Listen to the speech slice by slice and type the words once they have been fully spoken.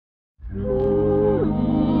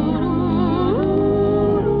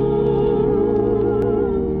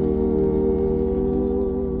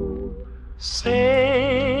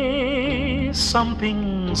Say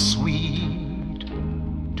something sweet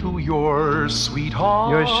to your sweetheart.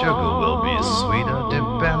 Your sugar will be sweeter,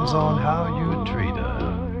 depends on how you treat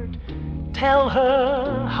her. Tell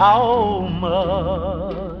her how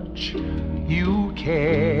much you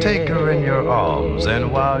care. Take her in your arms,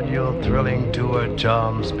 and while you're thrilling to her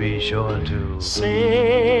charms, be sure to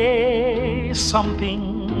say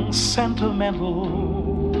something sentimental.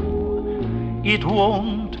 It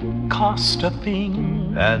won't cost a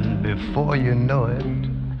thing, and before you know it,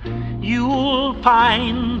 you'll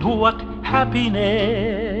find what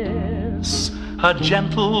happiness a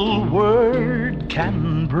gentle word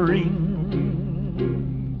can bring.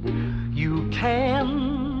 You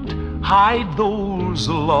can't hide those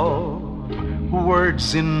love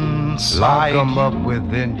words inside. Lock 'em up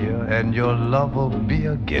within you, and your love will be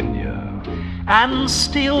again you, and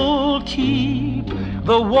still keep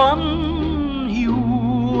the one you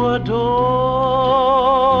adore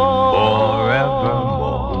forevermore.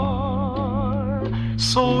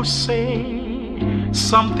 So say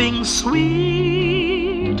something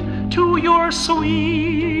sweet to your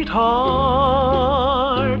sweetheart,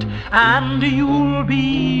 and you'll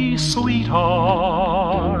be sweethearts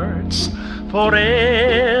forevermore.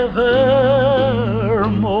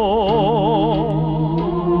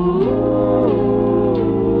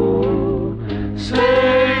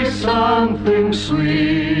 Say something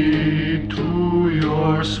sweet to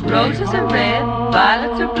your sweetheart. Roses are red,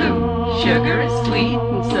 violets are blue, sugar is sweet,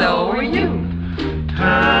 and so are you.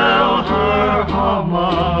 Tell her how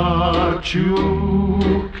much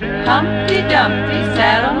you care. Humpty Dumpty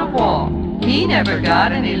sat on a wall. He never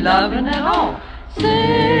got any loving at all.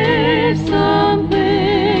 Say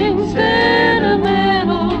something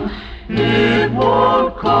sentimental. It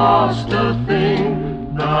won't cost a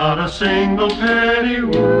thing, not a single penny.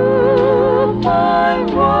 You'll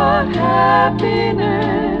find what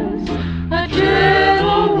happiness a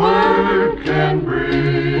gentle word can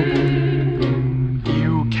bring.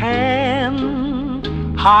 You can't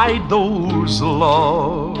hide those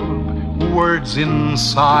love words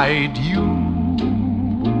inside you,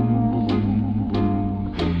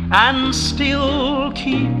 and still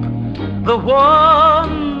keep the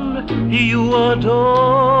one you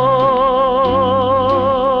adore.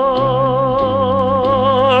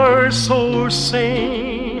 So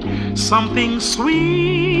say something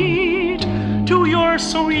sweet to your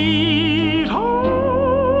sweetheart,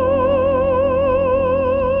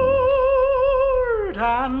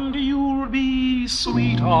 and you'll be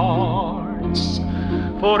sweethearts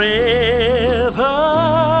forever.